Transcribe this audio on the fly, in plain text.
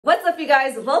you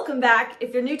guys? Welcome back.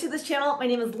 If you're new to this channel, my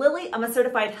name is Lily. I'm a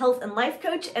certified health and life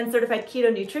coach and certified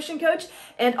keto nutrition coach.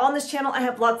 And on this channel, I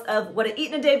have lots of what I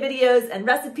eat in a day videos and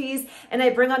recipes, and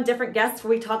I bring on different guests where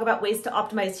we talk about ways to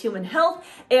optimize human health.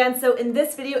 And so in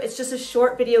this video, it's just a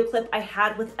short video clip I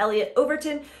had with Elliot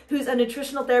Overton, who's a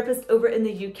nutritional therapist over in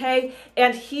the UK.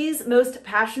 And he's most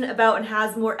passionate about and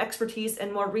has more expertise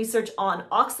and more research on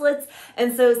oxalates.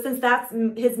 And so since that's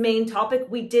his main topic,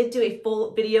 we did do a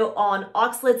full video on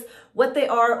oxalates, what they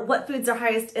are, what foods are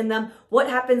highest in them, what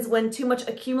happens when too much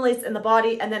accumulates in the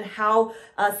body, and then how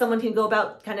someone can go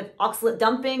about kind of oxalate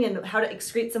dumping and how to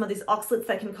excrete some of these oxalates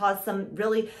that can cause some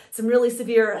really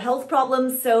severe health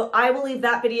problems. So I will leave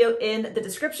that video in the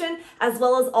description, as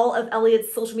well as all of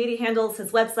Elliot's social media handles,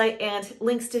 his website, and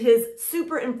links to his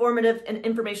super informative and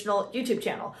informational YouTube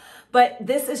channel. But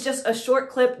this is just a short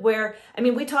clip where, I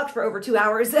mean, we talked for over 2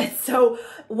 hours. So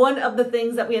one of the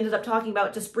things that we ended up talking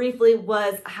about just briefly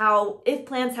was how if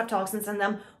plants have toxins in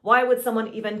them, why would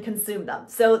someone even consume them?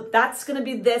 So that's going to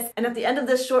be this. And at the end of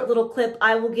this short little clip,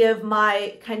 I will give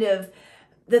my kind of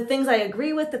the things I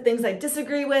agree with, the things I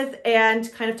disagree with, and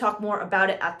kind of talk more about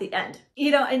it at the end.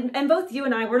 You know, and both you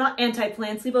and I, we're not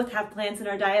anti-plants. We both have plants in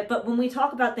our diet. But when we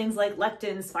talk about things like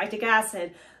lectins, phytic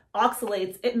acid,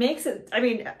 oxalates, it makes it, I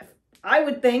mean, I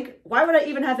would think, why would I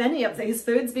even have any of these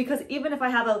foods? Because even if I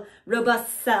have a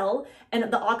robust cell and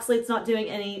the oxalate's not doing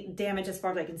any damage as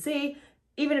far as I can see,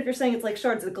 even if you're saying it's like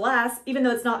shards of glass, even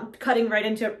though it's not cutting right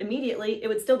into it immediately, it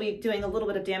would still be doing a little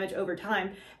bit of damage over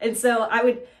time. And so I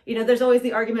would, you know, there's always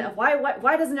the argument of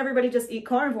why doesn't everybody just eat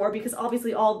carnivore? Because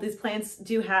obviously all of these plants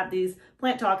do have these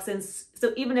plant toxins.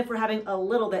 So even if we're having a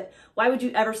little bit, why would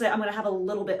you ever say I'm going to have a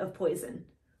little bit of poison?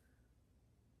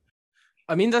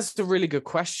 I mean, that's a really good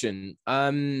question.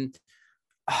 I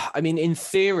mean, in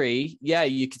theory, yeah,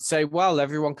 you could say, well,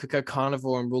 everyone could go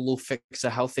carnivore and we'll all fix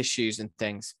their health issues and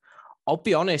things. I'll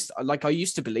be honest, like I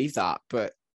used to believe that,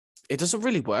 but it doesn't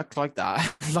really work like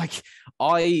that. Like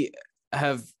I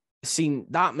have seen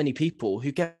that many people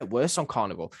who get worse on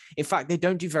carnivore. In fact, they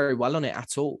don't do very well on it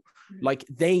at all. Like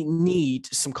they need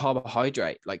some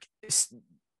carbohydrate. Like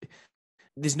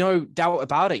there's no doubt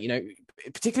about it, you know.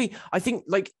 Particularly, I think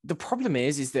like the problem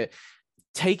is that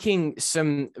taking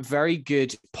some very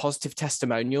good positive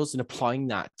testimonials and applying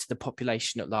that to the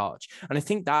population at large. And I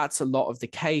think that's a lot of the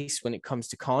case when it comes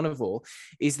to carnivore,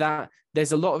 is that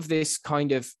there's a lot of this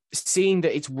kind of seeing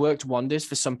that it's worked wonders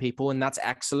for some people, and that's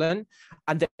excellent.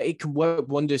 And that it can work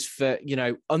wonders for, you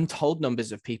know, untold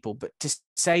numbers of people. But to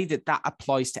say that that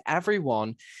applies to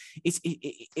everyone,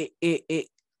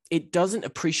 it doesn't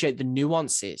appreciate the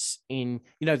nuances in,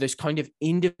 you know, those kind of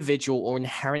individual or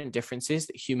inherent differences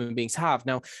that human beings have.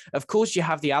 Now, of course, you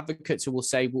have the advocates who will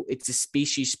say, well, it's a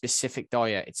species-specific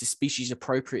diet. It's a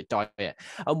species-appropriate diet.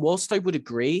 And whilst I would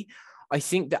agree, I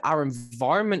think that our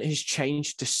environment has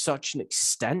changed to such an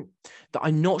extent that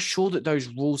I'm not sure that those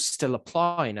rules still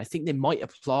apply. And I think they might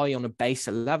apply on a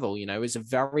baser level, you know, as a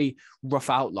very rough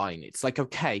outline. It's like,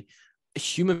 okay,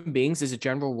 human beings as a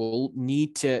general rule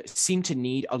seem to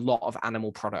need a lot of animal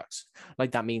products.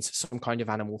 Like that means some kind of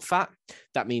animal fat,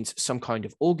 that means some kind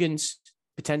of organs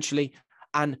potentially,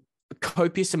 and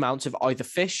copious amounts of either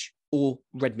fish or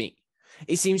red meat.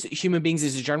 It seems that human beings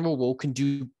as a general rule can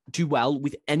do well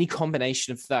with any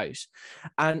combination of those.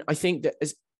 And I think that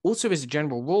as a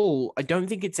general rule, I don't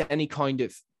think it's any kind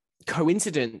of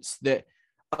coincidence that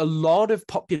a lot of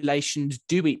populations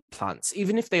do eat plants.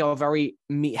 Even if they are very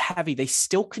meat heavy, they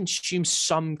still consume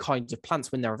some kinds of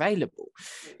plants when they're available,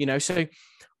 you know? So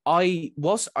I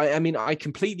mean, I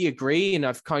completely agree. And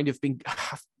I've kind of been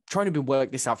trying to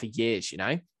work this out for years, you know?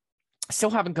 I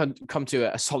still haven't come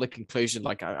to a solid conclusion.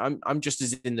 Like I'm just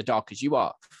as in the dark as you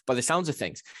are by the sounds of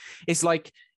things. It's like,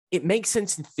 it makes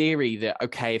sense in theory that,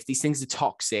 okay, if these things are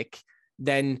toxic,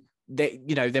 then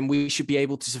we should be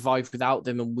able to survive without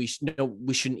them, and we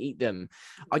shouldn't eat them.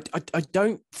 I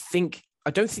don't think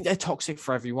they're toxic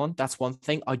for everyone. That's one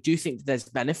thing. I do think that there's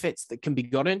benefits that can be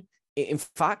gotten. In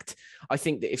fact, I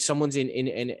think that if someone's in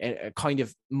a kind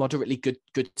of moderately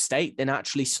good state, then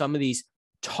actually some of these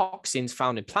toxins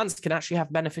found in plants can actually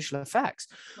have beneficial effects.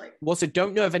 Right. Whilst I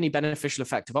don't know of any beneficial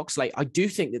effect of oxalate, I do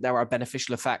think that there are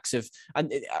beneficial effects of,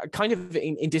 and kind of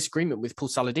in disagreement with Paul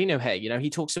Saladino here. You know, he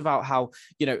talks about how,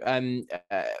 you know,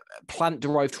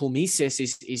 plant-derived hormesis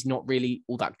is not really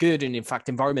all that good, and in fact,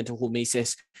 environmental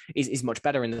hormesis is much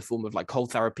better in the form of like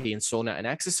cold therapy and sauna and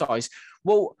exercise.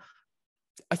 Well,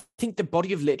 I think the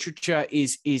body of literature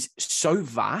is so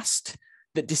vast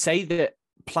that to say that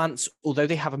plants, although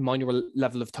they have a minor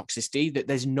level of toxicity, that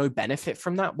there's no benefit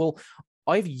from that. Well,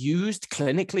 I've used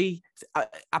clinically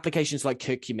applications like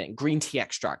curcumin, green tea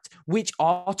extract, which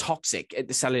are toxic at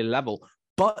the cellular level,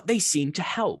 but they seem to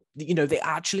help. You know, they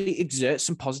actually exert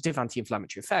some positive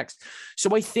anti-inflammatory effects.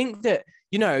 So I think that,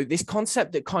 you know, this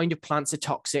concept that kind of plants are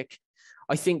toxic,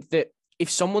 I think that if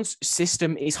someone's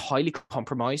system is highly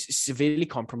compromised, severely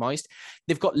compromised,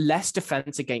 they've got less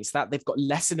defense against that. They've got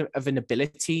less of an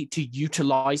ability to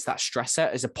utilize that stressor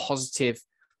as a positive.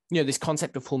 You know, this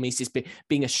concept of hormesis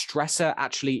being a stressor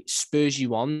actually spurs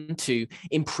you on to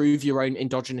improve your own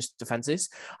endogenous defenses.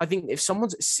 I think if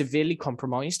someone's severely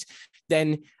compromised,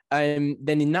 then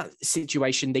in that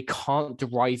situation, they can't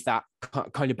derive that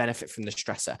kind of benefit from the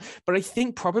stressor. But I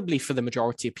think probably for the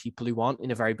majority of people who aren't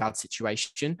in a very bad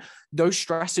situation, those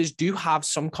stressors do have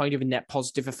some kind of a net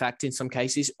positive effect in some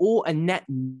cases, or a net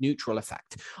neutral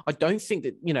effect. I don't think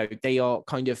that, you know, they are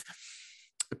kind of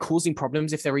causing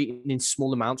problems if they're eaten in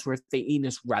small amounts, or if they eat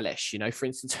as relish, you know, for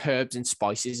instance, herbs and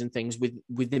spices and things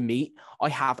with the meat. I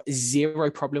have zero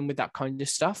problem with that kind of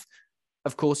stuff.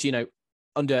 Of course, you know,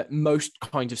 under most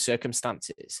kinds of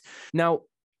circumstances. Now,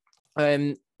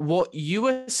 what you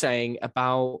were saying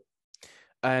about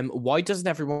why doesn't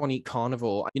everyone eat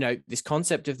carnivore? You know, this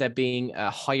concept of there being a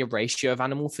higher ratio of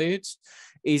animal foods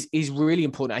is really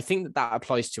important. I think that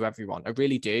applies to everyone. I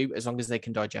really do, as long as they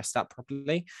can digest that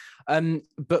properly.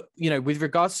 But, you know, with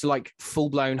regards to like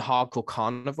full-blown hardcore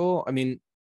carnivore, I mean,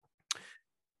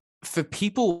 for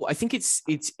people, I think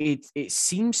it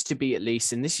seems to be, at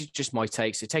least, and this is just my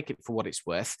take, so take it for what it's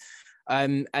worth.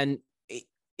 And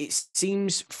it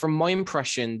seems, from my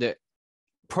impression, that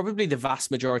probably the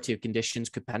vast majority of conditions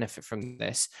could benefit from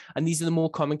this. And these are the more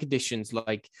common conditions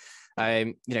like,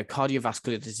 you know,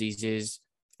 cardiovascular diseases,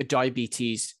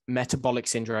 diabetes, metabolic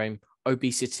syndrome,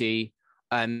 obesity,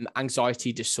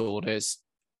 anxiety disorders,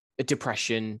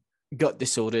 depression, gut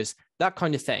disorders, that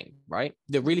kind of thing, right?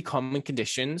 They're really common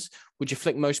conditions which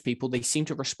afflict most people. They seem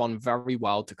to respond very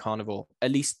well to carnivore.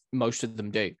 At least most of them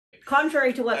do.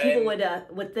 Contrary to what people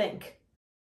would think.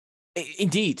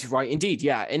 Indeed, right? Indeed,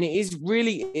 yeah. And it is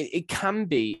really, it can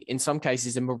be in some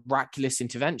cases a miraculous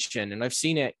intervention. And I've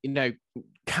seen it, you know,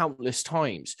 countless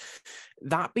times.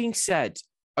 That being said,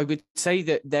 I would say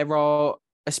that there are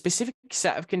a specific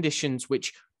set of conditions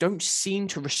which don't seem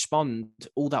to respond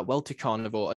all that well to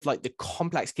carnivore, like the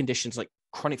complex conditions like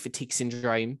chronic fatigue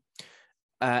syndrome,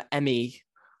 ME,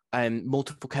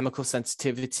 multiple chemical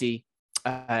sensitivity,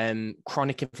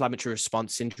 chronic inflammatory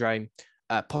response syndrome,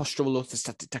 postural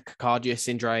orthostatic tachycardia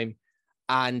syndrome,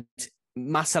 and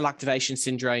mast cell activation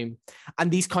syndrome, and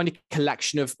these kind of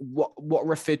collection of what are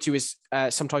referred to as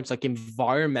sometimes like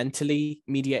environmentally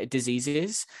mediated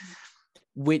diseases,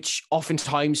 which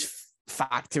oftentimes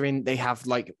factor in, they have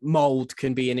like mold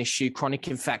can be an issue, chronic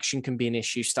infection can be an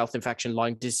issue, stealth infection,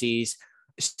 Lyme disease,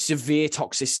 severe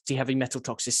toxicity, heavy metal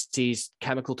toxicities,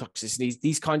 chemical toxicities,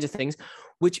 these kinds of things,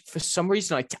 which for some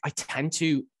reason I tend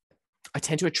to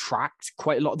attract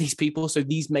quite a lot of these people. So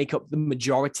these make up the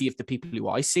majority of the people who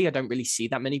I see. I don't really see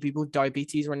that many people with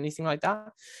diabetes or anything like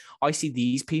that. I see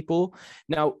these people.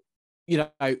 Now, you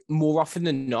know, more often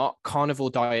than not,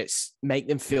 carnivore diets make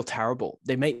them feel terrible.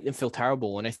 They make them feel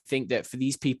terrible. And I think that for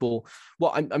these people,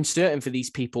 well, I'm certain for these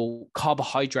people,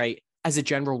 carbohydrate, as a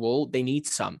general rule, they need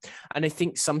some. And I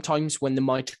think sometimes when the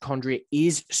mitochondria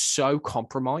is so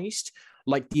compromised,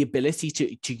 like the ability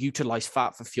to utilize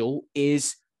fat for fuel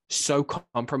is so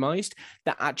compromised,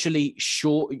 that actually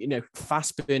short, you know,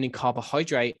 fast burning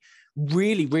carbohydrate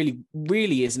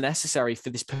really is necessary for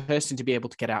this person to be able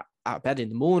to get out of bed in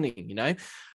the morning, you know?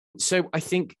 So I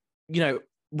think, you know,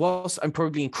 whilst I'm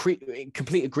probably in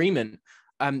complete agreement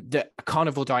that a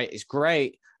carnivore diet is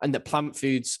great and that plant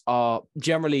foods are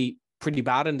generally pretty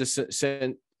bad under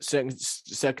certain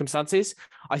circumstances,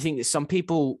 I think that some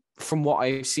people, from what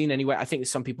I've seen anyway, I think that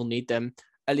some people need them,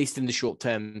 at least in the short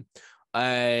term.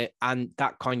 And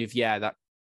that kind of, yeah,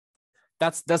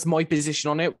 that's my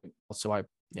position on it. So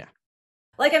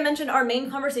like I mentioned, our main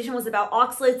conversation was about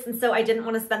oxalates, and so I didn't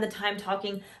want to spend the time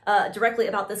talking directly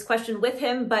about this question with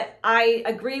him, but I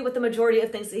agree with the majority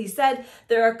of things that he said.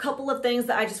 There are a couple of things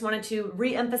that I just wanted to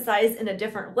re-emphasize in a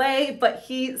different way, but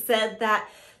he said that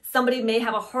somebody may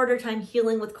have a harder time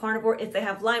healing with carnivore if they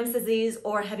have Lyme's disease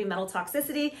or heavy metal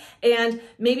toxicity. And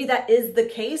maybe that is the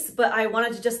case, but I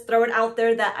wanted to just throw it out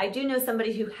there that I do know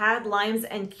somebody who had Lyme's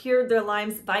and cured their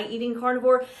Lyme's by eating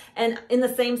carnivore. And in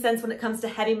the same sense, when it comes to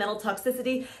heavy metal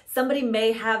toxicity, somebody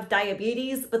may have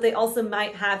diabetes, but they also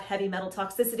might have heavy metal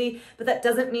toxicity. But that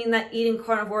doesn't mean that eating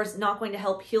carnivore is not going to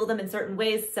help heal them in certain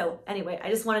ways. So anyway, I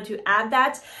just wanted to add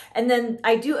that. And then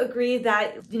I do agree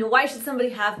that, you know, why should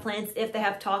somebody have plants if they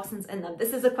have toxins in them?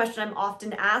 This is a question I'm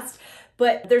often asked,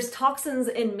 but there's toxins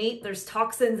in meat, there's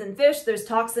toxins in fish, there's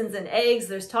toxins in eggs,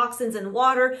 there's toxins in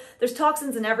water, there's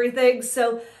toxins in everything.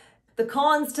 So the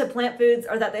cons to plant foods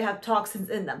are that they have toxins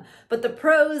in them, but the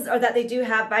pros are that they do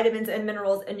have vitamins and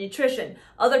minerals and nutrition.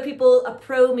 Other people, a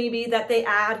pro maybe that they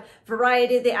add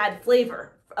variety, they add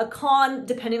flavor. A con,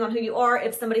 depending on who you are,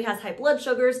 if somebody has high blood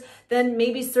sugars, then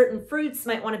maybe certain fruits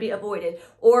might want to be avoided.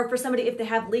 Or for somebody, if they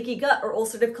have leaky gut or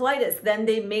ulcerative colitis, then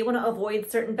they may want to avoid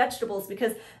certain vegetables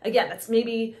because, again, that's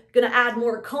maybe going to add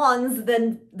more cons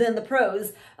than the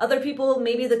pros. Other people,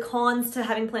 maybe the cons to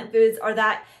having plant foods are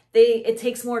that it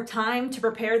takes more time to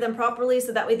prepare them properly,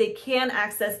 so that way they can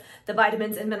access the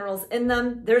vitamins and minerals in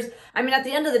them. At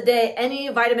the end of the day, any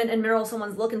vitamin and mineral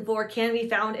someone's looking for can be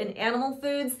found in animal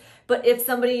foods, but if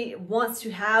somebody wants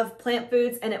to have plant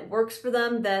foods and it works for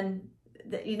them, then,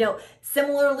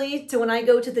 similarly to when I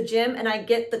go to the gym and I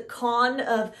get the con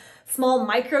of small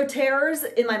micro tears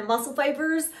in my muscle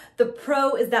fibers, the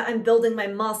pro is that I'm building my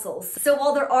muscles. So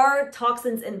while there are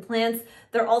toxins in plants,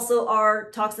 there also are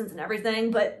toxins in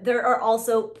everything, but there are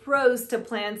also pros to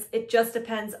plants. It just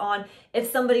depends on if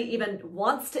somebody even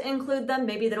wants to include them.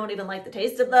 Maybe they don't even like the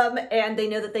taste of them and they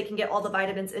know that they can get all the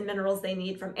vitamins and minerals they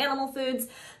need from animal foods.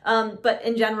 But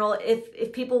in general,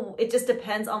 if people, it just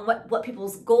depends on what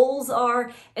people's goals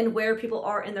are and where people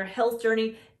are in their health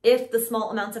journey, if the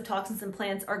small amounts of toxins in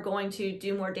plants are going to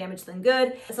do more damage than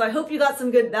good. So I hope you got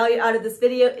some good value out of this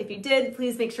video. If you did,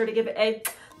 please make sure to give it a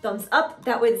thumbs up.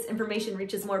 That way this information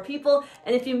reaches more people.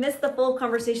 And if you missed the full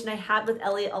conversation I had with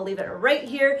Elliot, I'll leave it right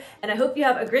here. And I hope you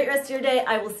have a great rest of your day.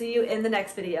 I will see you in the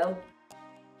next video.